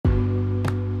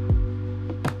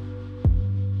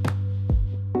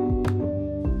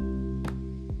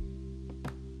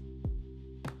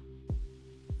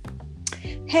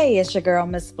Hey, it's your girl,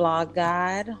 Miss Blog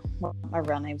God. Well, my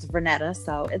real name's Vernetta,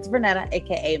 so it's Vernetta,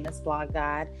 aka Miss Blog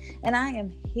God. And I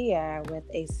am here with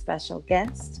a special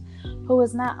guest who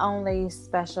is not only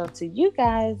special to you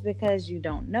guys because you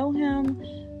don't know him,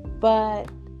 but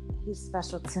he's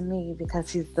special to me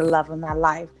because he's the love of my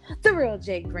life. The real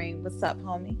Jay Green. What's up,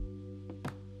 homie?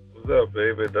 What's up,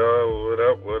 baby dog? What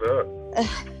up? What up?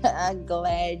 I'm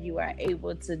glad you are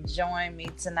able to join me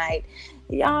tonight.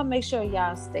 Y'all make sure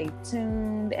y'all stay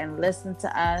tuned and listen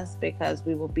to us because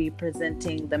we will be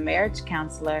presenting the marriage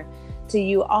counselor to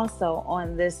you also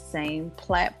on this same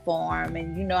platform.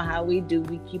 And you know how we do.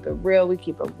 We keep it real, we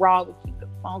keep it raw, we keep it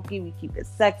funky, we keep it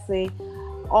sexy,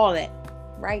 all that,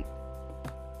 right?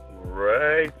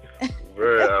 Right.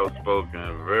 Very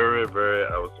outspoken. Very, very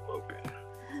outspoken.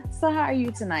 So how are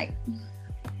you tonight?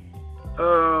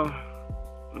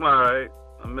 I'm alright.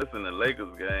 I'm missing the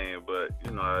Lakers game, but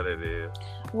you know how that is.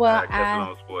 Well, I catch it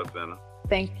on Sports Center.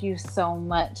 Thank you so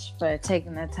much for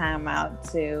taking the time out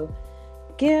to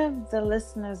give the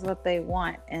listeners what they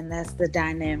want, and that's the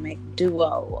dynamic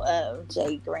duo of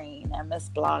Jay Green and Miss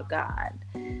Blog God.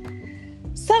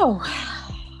 So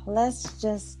let's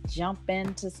just jump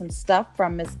into some stuff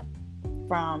from Miss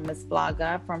Blog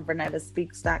God from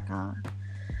VernettaSpeaks.com.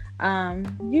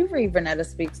 You read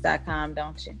VernettaSpeaks.com,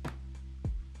 don't you?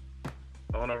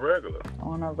 On a regular.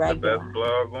 The best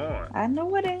blog on. I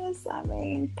know it is. I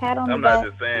mean, pat on I'm the back. not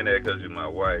just saying that because you're my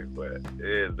wife, but it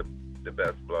is the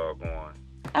best blog on.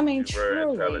 I mean, you're very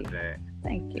truly. intelligent.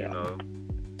 Thank you. You know,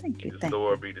 Thank you. your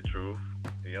story be the truth.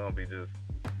 You don't be just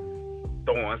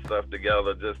throwing stuff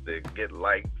together just to get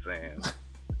likes and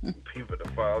people to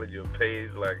follow your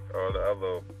page like all the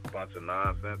other bunch of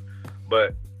nonsense.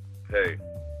 But hey,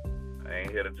 I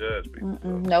ain't here to judge people. So.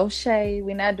 No shade.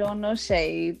 We're not doing no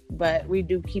shade, but we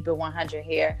do keep it 100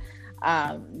 here.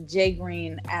 Jay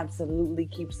Green absolutely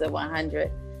keeps it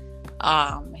 100.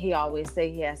 He always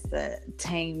say he has to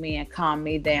tame me and calm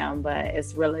me down, but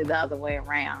it's really the other way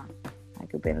around. I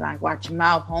could be like, watch your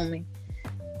mouth, homie.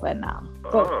 But no.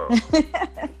 Oh.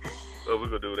 So we're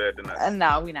going to do that tonight?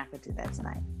 No, we're not going to do that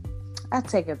tonight. I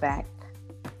take it back.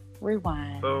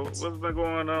 Rewind. So what's been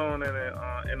going on in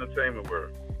the entertainment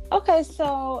world? Okay,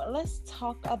 so let's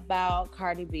talk about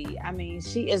Cardi B. I mean,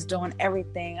 she is doing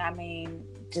everything. I mean,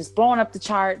 just blowing up the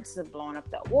charts, blowing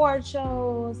up the award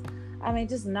shows. I mean,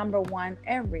 just number one.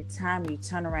 Every time you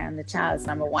turn around, the child is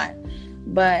number one.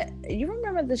 But you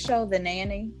remember the show The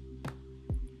Nanny?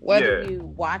 Whether you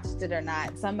watched it or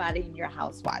not, somebody in your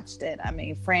house watched it. I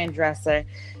mean, Fran Drescher,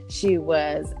 she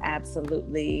was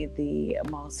absolutely the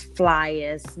most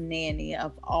flyest nanny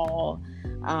of all.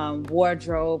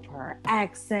 Wardrobe, her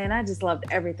accent, I just loved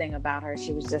everything about her.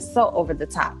 She was just so over the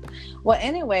top. Well,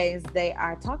 anyways, they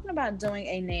are talking about doing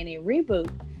a nanny reboot,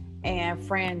 and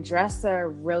Fran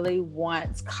Drescher really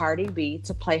wants Cardi B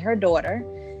to play her daughter,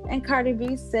 and Cardi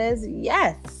B says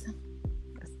yes.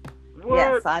 What?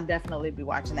 Yes, I'll definitely be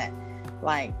watching that.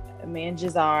 Like, me and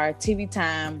Jazar, TV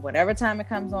time, whatever time it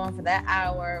comes on for that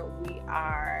hour, we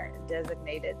are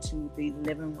designated to the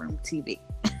living room TV.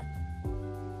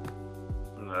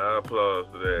 I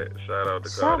applaud to that.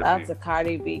 Shout out to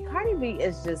Cardi B. Cardi B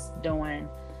is just doing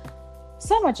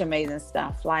so much amazing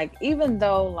stuff. Like, even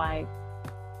though, like,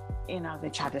 you know, they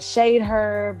tried to shade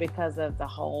her because of the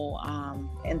whole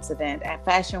incident at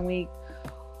Fashion Week.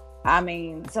 I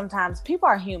mean, sometimes people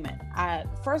are human.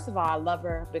 First of all, I love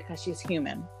her because she's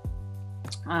human.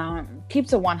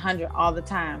 Keeps it 100 all the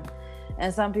time.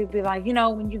 And some people be like, you know,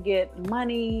 when you get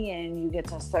money and you get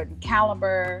to a certain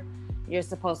caliber, you're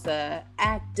supposed to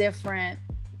act different.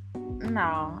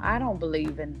 No, I don't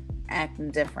believe in acting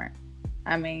different.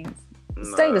 I mean,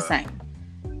 stay the same.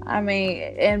 I mean,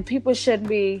 and people shouldn't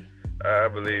be. I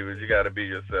believe it. You got to be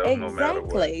yourself no matter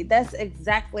what. Exactly. That's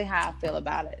exactly how I feel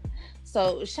about it.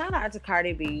 So shout out to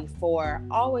Cardi B for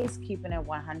always keeping it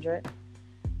 100.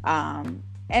 And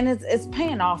it's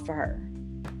paying off for her.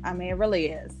 I mean, it really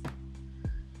is.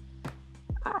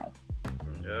 All right.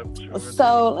 Yep, sure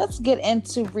so let's get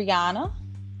into Rihanna.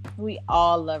 We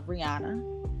all love Rihanna.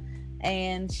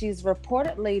 And she's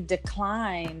reportedly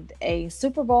declined a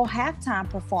Super Bowl halftime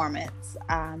performance.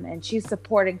 And she's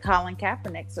supporting Colin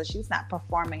Kaepernick, so she's not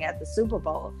performing at the Super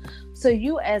Bowl. So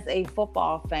you, as a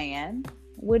football fan,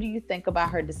 what do you think about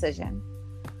her decision?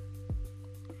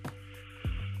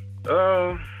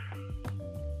 I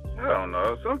don't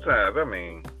know. Sometimes, I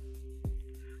mean,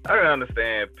 I can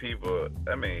understand people.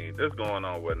 I mean, this going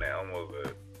on what now?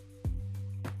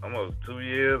 Almost 2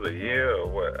 years, a year, or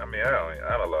what? I mean, I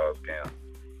don't lost count.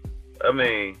 I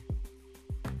mean,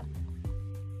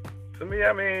 to me,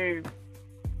 I mean,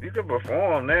 you can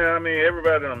perform now. I mean,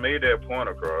 everybody done made that point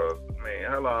across. mean,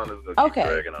 how long is it going to keep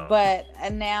dragging on? But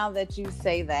now that you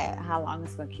say that, how long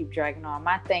is it going to keep dragging on?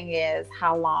 My thing is,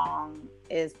 how long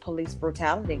is police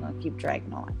brutality going to keep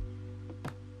dragging on?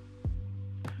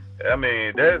 I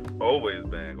mean, that's always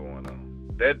been going on.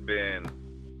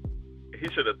 He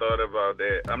should have thought about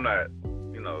that. I'm not,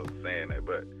 saying that,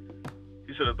 but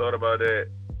he should have thought about that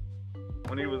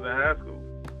when he was in high school.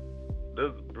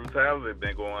 This brutality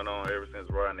been going on ever since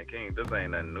Rodney King. This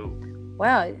ain't nothing new.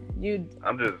 Well,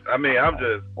 I'm just.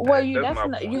 Well, you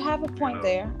have a point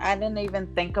there. I didn't even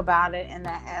think about it in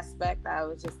that aspect. I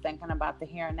was just thinking about the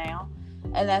here and now.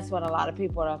 And that's what a lot of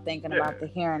people are thinking about, the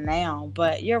here and now.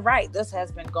 But you're right. This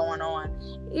has been going on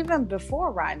even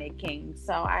before Rodney King.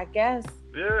 So I guess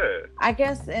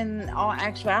in all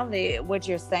actuality, what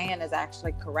you're saying is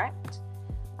actually correct.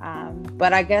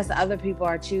 But I guess other people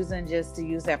are choosing just to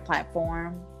use their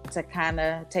platform to kind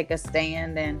of take a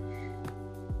stand. And,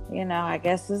 I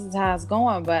guess this is how it's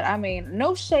going. But, I mean,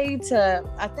 no shade to,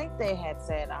 I think they had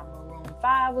said Maroon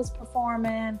 5 was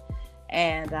performing.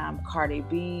 And Cardi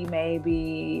B may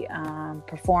be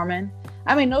performing.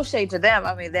 I mean, no shade to them.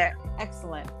 I mean, they're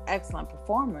excellent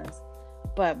performers.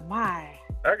 But I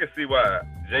can see why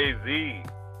Jay-Z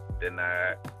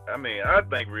denied. I mean, I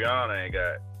think Rihanna ain't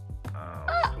got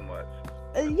too much.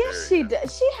 Yes, she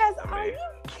does. She has. Are you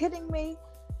kidding me?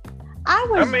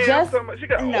 She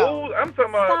got old. I'm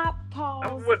talking about. Stop,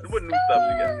 pause. What new stuff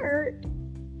she got?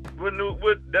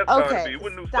 That's Cardi B.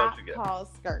 What new stuff she got? Stop, pause,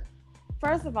 skirt.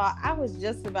 First of all, I was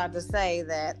just about to say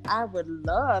that I would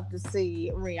love to see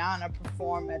Rihanna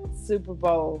perform at the Super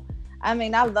Bowl. I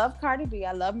mean, I love Cardi B.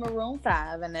 I love Maroon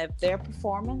 5. And if they're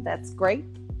performing, that's great.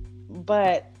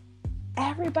 But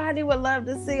everybody would love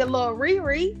to see a little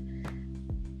Riri.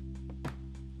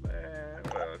 Man, I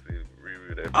want to see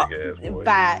Riri, that big ass boy.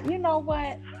 But you know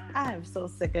what? I am so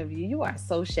sick of you. You are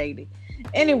so shady.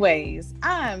 Anyways,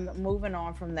 I'm moving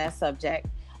on from that subject.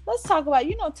 Let's talk about,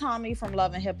 Tommy from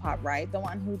Love and Hip Hop, right? The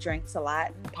one who drinks a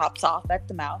lot and pops off at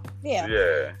the mouth. Yeah.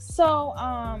 Yeah. So,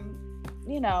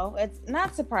 it's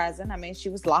not surprising. I mean, she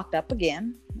was locked up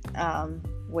again,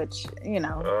 which,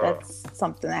 that's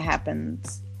something that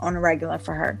happens on a regular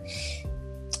for her.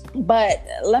 But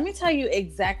let me tell you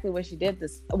exactly what she did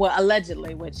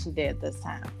allegedly what she did this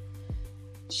time.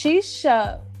 She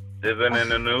shoved. Is it in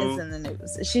the news? It's in the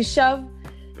news. She shoved.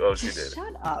 Oh, she did.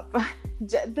 Shut up.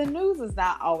 The news is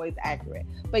not always accurate,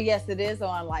 but yes, it is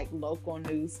on like local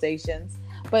news stations.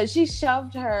 But she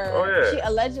shoved her. She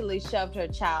allegedly shoved her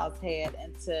child's head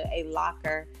into a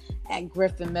locker at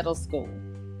Griffin Middle School.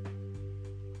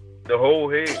 The whole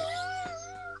head.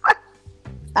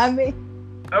 I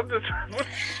mean, the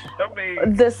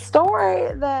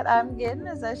story that I'm getting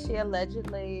is that she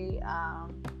allegedly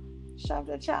shoved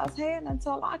her child's head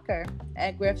into a locker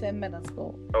at Griffin Middle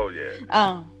School. Oh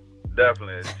yeah.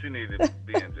 Definitely, she needed to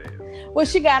be in jail. Well,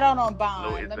 she got out on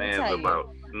bond. Let me tell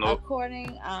you. Nope.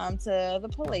 According to the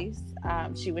police,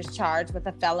 she was charged with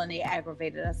a felony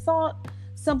aggravated assault,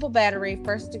 simple battery,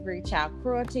 first-degree child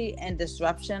cruelty, and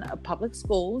disruption of public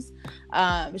schools.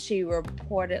 She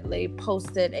reportedly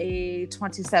posted a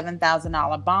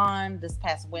 $27,000 bond this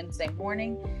past Wednesday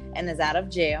morning and is out of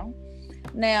jail.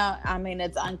 Now, I mean,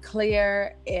 it's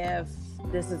unclear if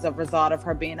this is a result of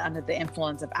her being under the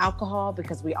influence of alcohol,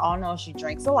 because we all know she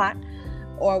drinks a lot,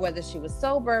 or whether she was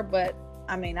sober. But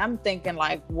I mean, I'm thinking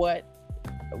like what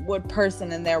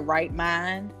person in their right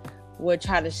mind would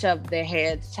try to shove their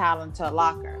child into a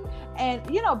locker? And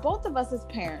both of us as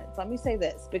parents, let me say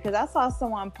this, because I saw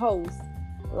someone post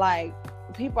like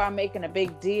people are making a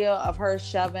big deal of her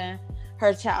shoving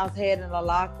her child's head in a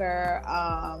locker.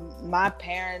 My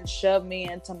parents shoved me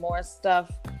into more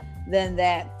stuff than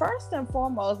that. First and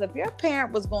foremost, if your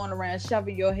parent was going around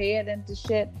shoving your head into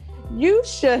shit, you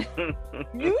should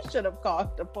have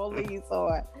called the police,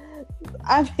 or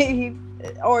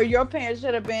your parents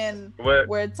should have been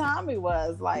where Tommy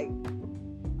was. Like,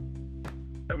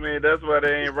 I mean, that's why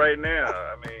they ain't right now.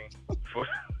 I mean,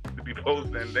 to be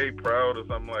posting they proud or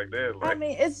something like that. Like, I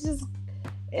mean, it's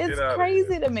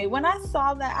crazy to me. When I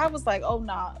saw that, I was like, oh no.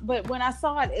 Nah. But when I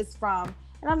saw it, it's from,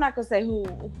 and I'm not gonna say who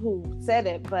said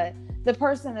it, but the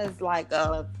person is like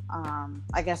I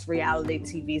guess reality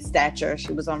TV stature.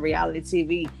 She was on reality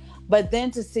TV. But then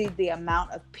to see the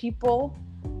amount of people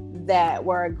that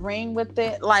were agreeing with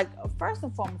it, like, first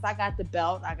and foremost, I got the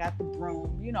belt, I got the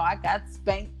broom, I got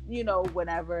spanked,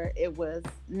 whenever it was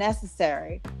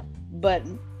necessary. But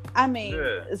I mean,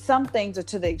 some things are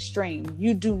to the extreme.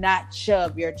 You do not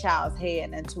shove your child's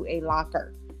head into a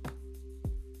locker.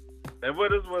 And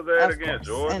what was that again?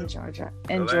 Georgia?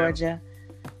 In Georgia.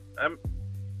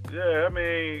 Yeah, I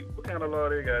mean, what kind of law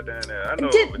they got down there? I know.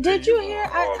 Did you hear?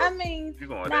 I mean, you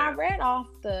going now down. I read off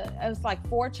it was like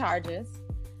 4 charges.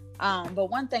 But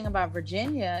one thing about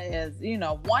Virginia is,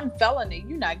 one felony,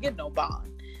 you're not getting no bond.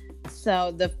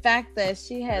 So the fact that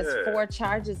she has 4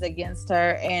 charges against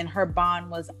her and her bond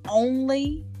was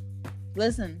only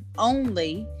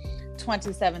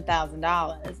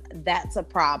 $27,000, that's a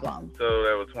problem. So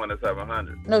that was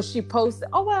 $2,700. No, she posted.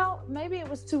 Oh well, maybe it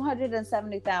was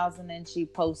 $270,000, and she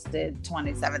posted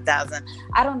 $27,000.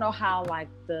 I don't know how like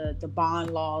the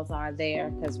bond laws are there,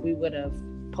 because we would have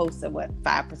posted 5%,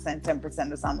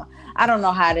 10% or something. I don't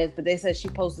know how it is, but they said she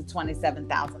posted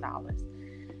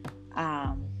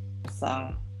 $27,000.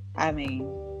 So I mean.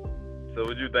 So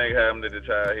what you think happened to the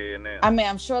child head now? I mean,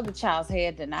 I'm sure the child's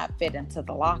head did not fit into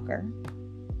the locker.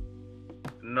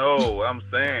 No, I'm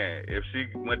saying if she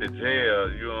went to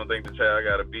jail, you don't think the child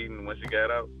got a beating when she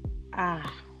got out?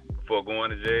 Before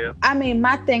going to jail? I mean,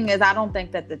 my thing is, I don't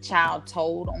think that the child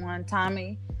told on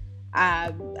Tommy.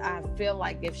 I feel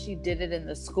like if she did it in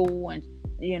the school and,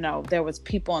 there was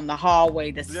people in the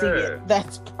hallway to see it,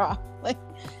 that's probably.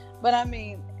 But I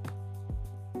mean,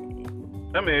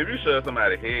 if you shove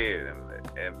somebody's head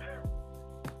and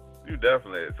you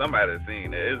definitely, somebody's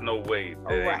seen it. There's no way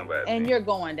that ain't nobody and you're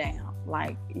going down.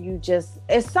 Like,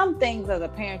 it's some things as a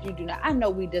parent you do not. I know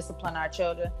we discipline our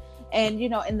children, and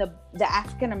in the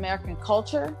African American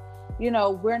culture,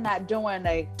 we're not doing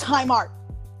a time out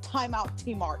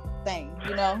T-Mart thing,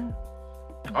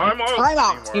 Time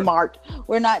out T-Mart.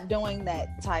 We're not doing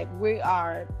that type. We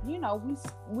are,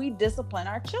 we discipline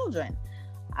our children.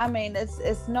 I mean,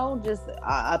 it's no just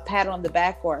a pat on the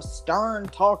back or a stern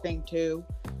talking to,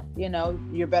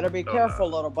 you better be careful,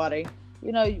 little buddy.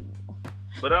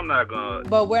 But I'm not gonna.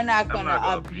 But we're not gonna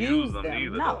abuse them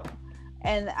either. No.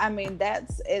 And I mean,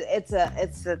 it's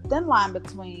a thin line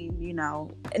between,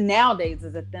 nowadays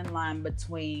is a thin line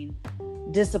between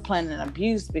discipline and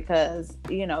abuse, because,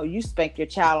 you spank your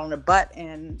child on the butt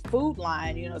and Food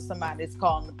Line, somebody's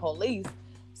calling the police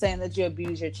saying that you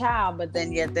abuse your child, but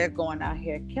then yet they're going out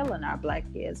here killing our black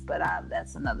kids. But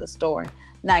that's another story.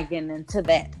 Not getting into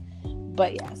that.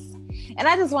 But yes. And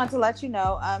I just want to let you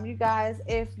know, you guys,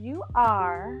 if you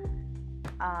are,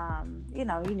 you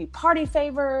need party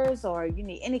favors, or you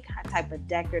need any kind of type of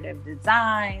decorative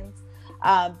designs,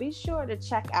 be sure to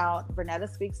check out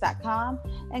VernettaSpeaks.com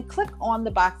and click on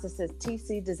the box that says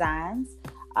TC Designs.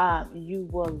 You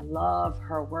will love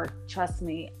her work. Trust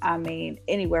me. I mean,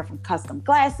 anywhere from custom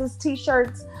glasses,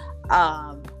 t-shirts,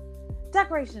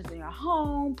 decorations in your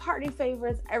home, party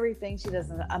favors, everything. She does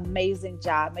an amazing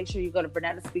job. Make sure you go to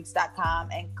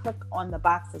VernettaSpeaks.com and click on the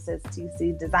box that says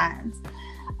TC Designs.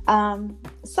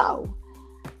 So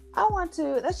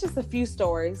that's just a few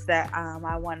stories that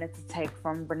I wanted to take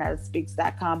from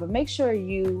VernettaSpeaks.com. But make sure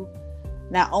you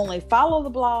not only follow the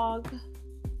blog,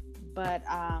 but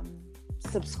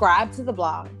subscribe to the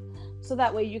blog, so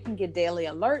that way you can get daily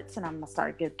alerts. And I'm gonna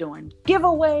start doing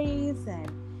giveaways and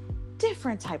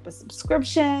different type of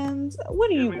subscriptions. What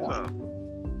do you want?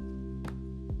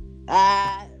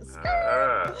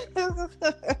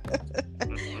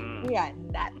 We are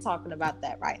not talking about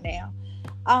that right now.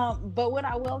 But what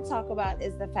I will talk about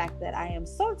is the fact that I am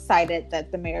so excited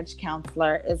that the marriage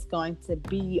counselor is going to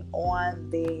be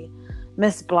on the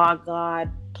Miss Blog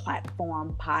God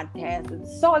platform podcast.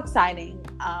 It's so exciting.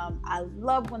 I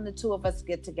love when the two of us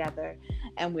get together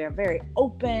and we are very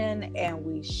open and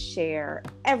we share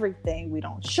everything. We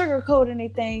don't sugarcoat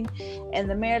anything. And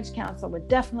the marriage counselor would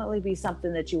definitely be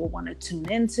something that you will want to tune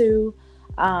into,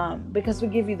 because we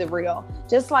give you the real.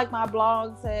 Just like my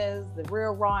blog says, the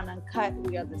real, raw, and uncut,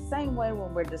 we are the same way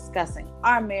when we're discussing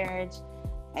our marriage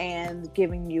and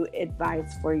giving you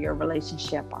advice for your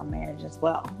relationship or marriage as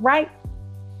well. Right?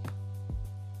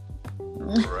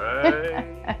 Right.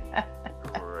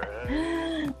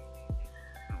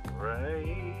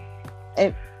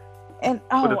 I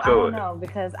don't know,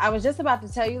 because I was just about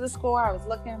to tell you the score. I was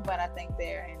looking, but I think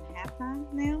they're in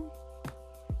halftime now.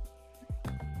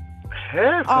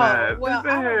 Halftime? Well, I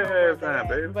don't know halftime,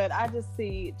 baby. But I just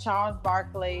see Charles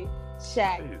Barkley,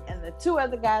 Shaq, and the two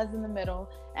other guys in the middle,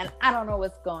 and I don't know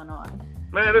what's going on.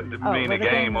 Man, that mean the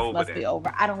game over. Must be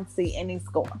over. I don't see any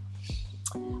score.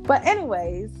 But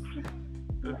anyways,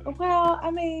 well,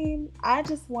 I mean, I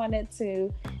just wanted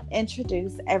to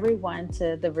introduce everyone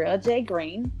to The Real Jay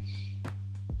Green.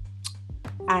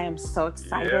 I am so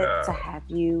excited to have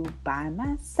you by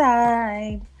my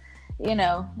side. You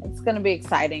know, it's going to be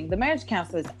exciting. The marriage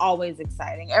counselor is always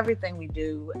exciting. Everything we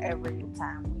do, every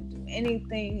time we do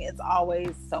anything, it's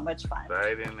always so much fun.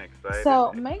 Exciting.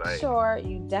 So make sure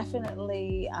you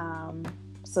definitely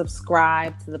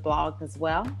subscribe to the blog as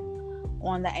well.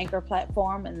 on the Anchor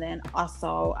platform, and then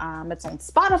also it's on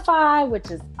Spotify,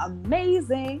 which is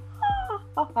amazing.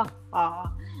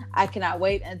 I cannot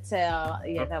wait until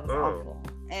that was awful.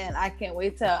 And I can't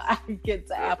wait till I get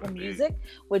to Apple Music,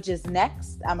 which is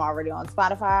next. I'm already on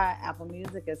Spotify. Apple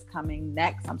Music is coming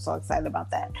next. I'm so excited about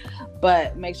that.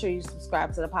 But make sure you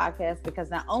subscribe to the podcast, because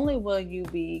not only will you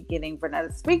be getting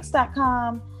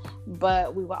VernettaSpeaks.com,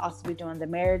 but we will also be doing the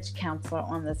Marriage Counselor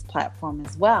on this platform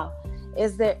as well.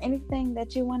 Is there anything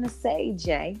that you want to say,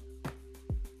 Jay?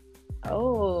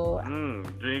 Oh. You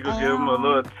can give them a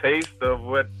little taste of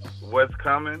what's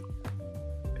coming.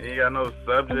 You got no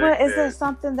subject. But is there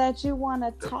something that you want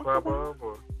to talk about?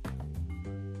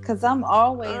 Because I'm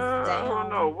always down. I don't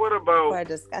know. What about for a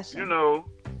discussion? You know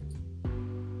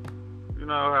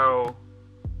how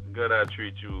good I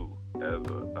treat you as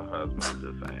a husband.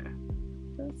 Just saying.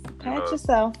 Just pat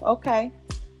yourself. Okay.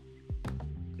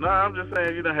 No, I'm just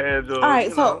saying you done had your. All right.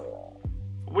 You know,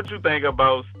 what you think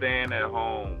about staying at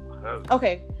home husband?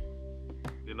 Okay.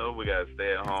 You know, we gotta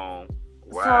stay at home.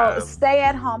 So stay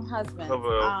at home husband.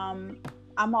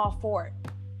 I'm all for it.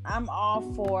 I'm all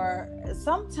for.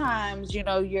 Sometimes you're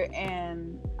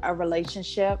in a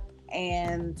relationship,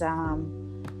 and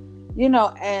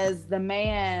as the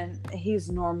man,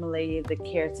 he's normally the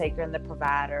caretaker and the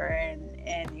provider,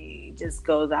 and he just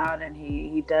goes out and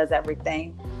he does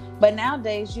everything. But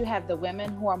nowadays you have the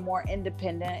women who are more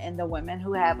independent, and the women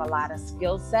who have a lot of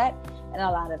skill set and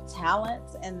a lot of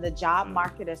talents, and the job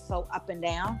market is so up and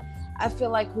down. I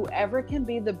feel like whoever can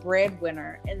be the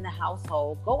breadwinner in the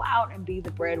household, go out and be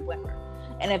the breadwinner.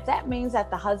 And if that means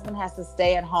that the husband has to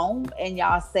stay at home and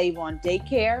y'all save on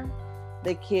daycare,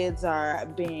 the kids are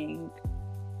being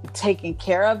taken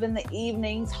care of in the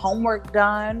evenings, homework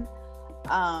done,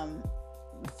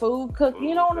 food cooked,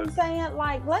 you know what I'm saying?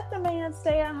 Like, let the man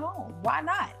stay at home. Why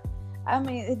not? I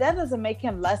mean, that doesn't make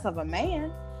him less of a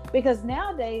man, because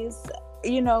nowadays,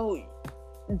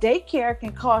 daycare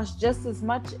can cost just as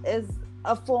much as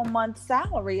a full month's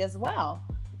salary as well.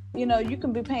 You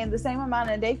can be paying the same amount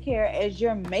of daycare as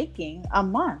you're making a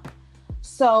month.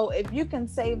 So if you can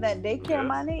save that daycare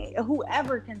money,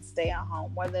 whoever can stay at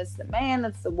home, whether it's the man,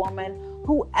 it's the woman,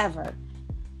 whoever,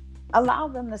 allow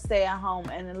them to stay at home,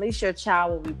 and at least your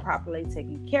child will be properly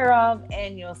taken care of,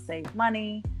 and you'll save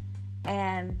money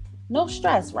and no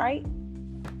stress, right?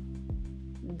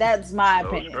 That's my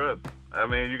opinion. Stress. I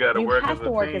mean, you got to work as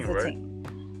a team.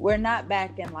 We're not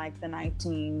back in like the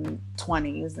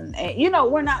 1920s, and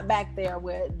we're not back there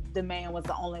where the man was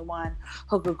the only one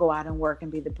who could go out and work and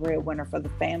be the breadwinner for the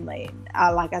family.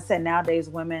 Like I said, nowadays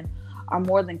women are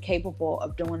more than capable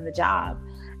of doing the job,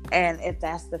 and if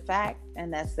that's the fact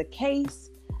and that's the case,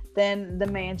 then the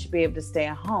man should be able to stay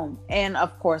at home. And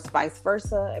of course, vice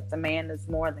versa, if the man is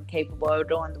more than capable of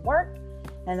doing the work,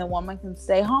 and the woman can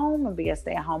stay home and be a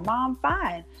stay-at-home mom,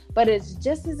 fine. But it's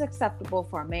just as acceptable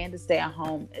for a man to stay at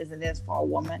home as it is for a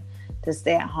woman to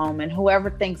stay at home. And whoever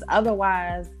thinks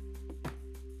otherwise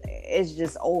is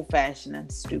just old-fashioned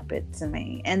and stupid to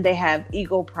me. And they have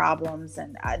ego problems,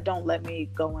 and don't let me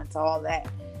go into all that.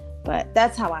 But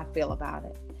that's how I feel about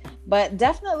it. But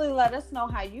definitely let us know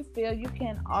how you feel. You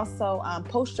can also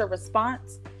post your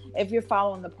response. If you're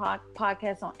following the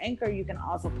podcast on Anchor, you can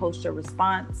also post your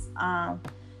response and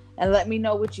let me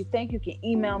know what you think. You can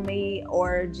email me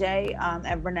or Jay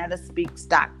at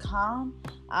VernettaSpeaks.com,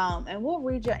 and we'll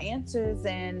read your answers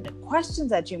and questions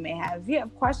that you may have. If you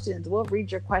have questions, we'll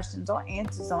read your questions or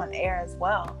answers on air as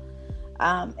well.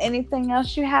 Anything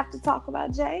else you have to talk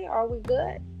about, Jay? Are we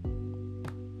good?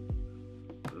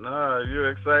 No,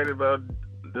 you're excited about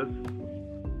this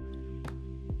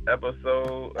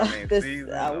episode, this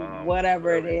season,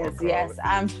 whatever it is. Yes,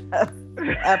 I'm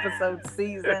episode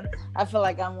season. I feel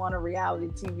like I'm on a reality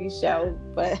TV show,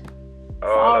 but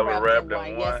all wrapped in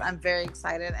one. Yes, I'm very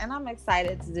excited, and I'm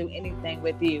excited to do anything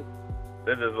with you.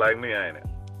 They're just like me, ain't it?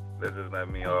 They're just like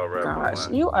me, all wrapped in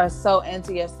one. You are so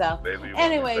into yourself. Baby,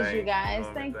 anyways, you guys,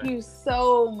 thank you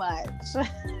so much.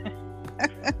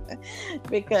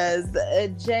 Because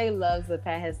Jay loves to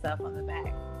pat himself on the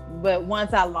back. But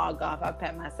once I log off, I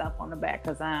pat myself on the back,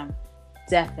 because I'm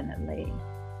definitely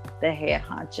the head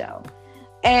honcho.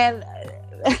 And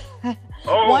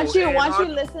once you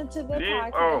listen to the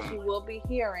podcast, you will be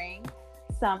hearing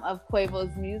some of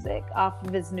Quavo's music off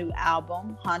of his new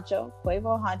album, Honcho,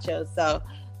 Quavo Honcho. So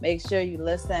make sure you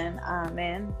listen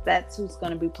in. That's who's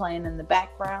going to be playing in the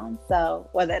background. So,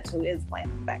 well, that's who is playing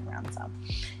in the background. So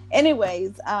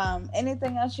anyways,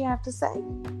 anything else you have to say?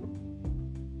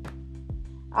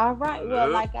 All right. Well,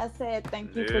 like I said,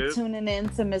 thank you for tuning in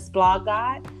to Miss Blog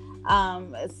God.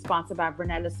 It's sponsored by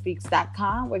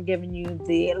VernettaSpeaks.com. We're giving you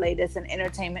the latest in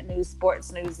entertainment news,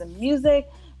 sports news, and music,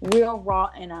 real, raw,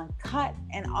 and uncut.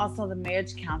 And also, the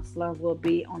marriage counselor will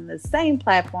be on the same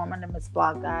platform under Miss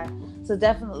Blog Guide. So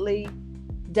definitely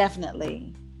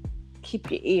keep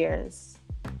your ears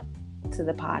to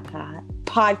the podcast,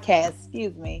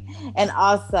 and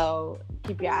also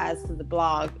keep your eyes to the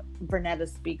blog,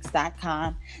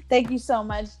 VernettaSpeaks.com. Thank you so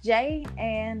much, Jay,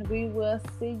 and we will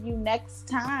see you next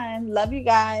time. Love you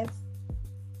guys.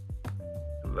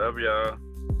 Love y'all.